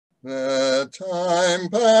The time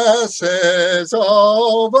passes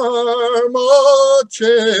over more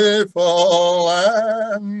cheerful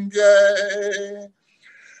and gay,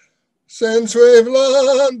 since we've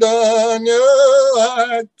learned a new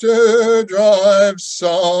act to drive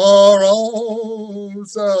sorrows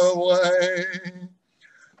away.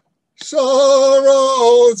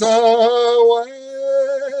 Sorrows away,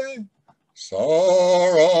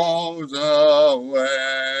 sorrows away,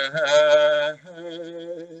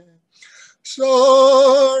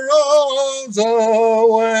 sorrows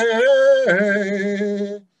away,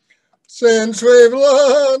 since we've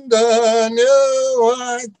learned a new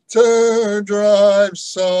act to drive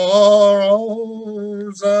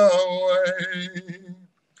sorrows away.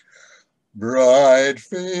 Bright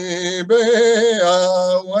Phoebe,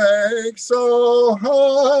 awake so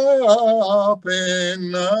high up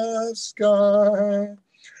in the sky,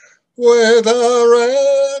 with her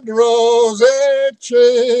red rosy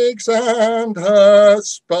cheeks and her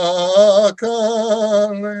sparkling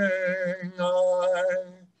eye.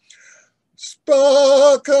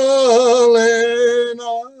 Sparkling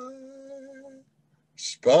eye,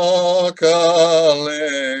 sparkling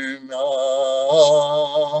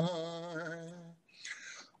eye,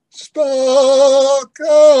 sparkling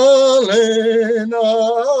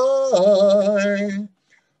eye,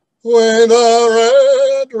 with her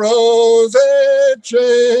red rosy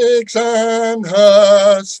cheeks and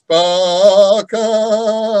her sparkling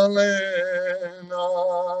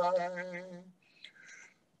eye.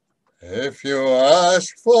 If you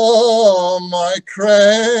ask for my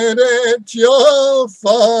credit, you'll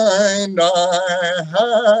find I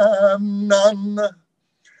have none.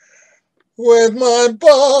 With my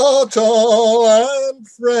bottle and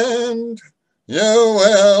friend, you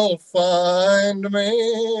will find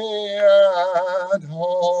me at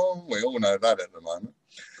home. We all know that at the moment.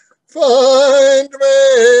 Find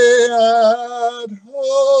me at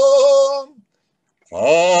home.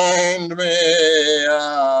 Find me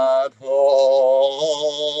at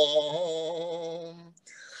home.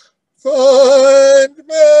 Find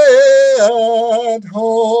me at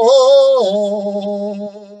home.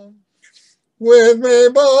 With me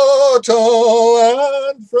bottle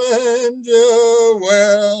and friend, you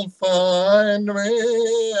will find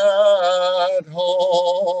me at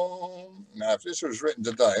home. Now, if this was written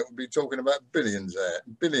today, it would be talking about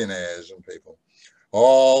billionaires and people.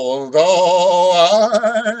 Although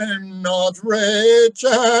I'm not rich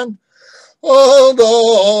and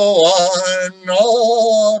although I'm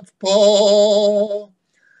not poor,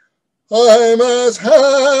 I'm as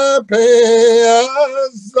happy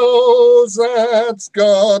as those that's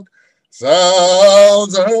got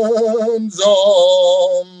thousands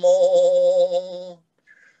or more.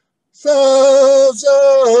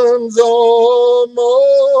 Thousands or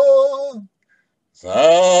more.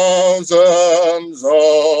 Thousands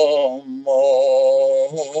or more.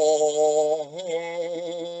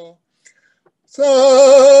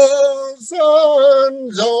 Thousands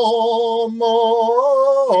or more.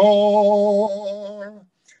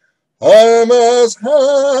 I'm as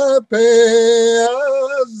happy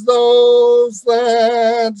as those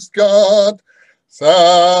that's got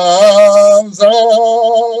thousands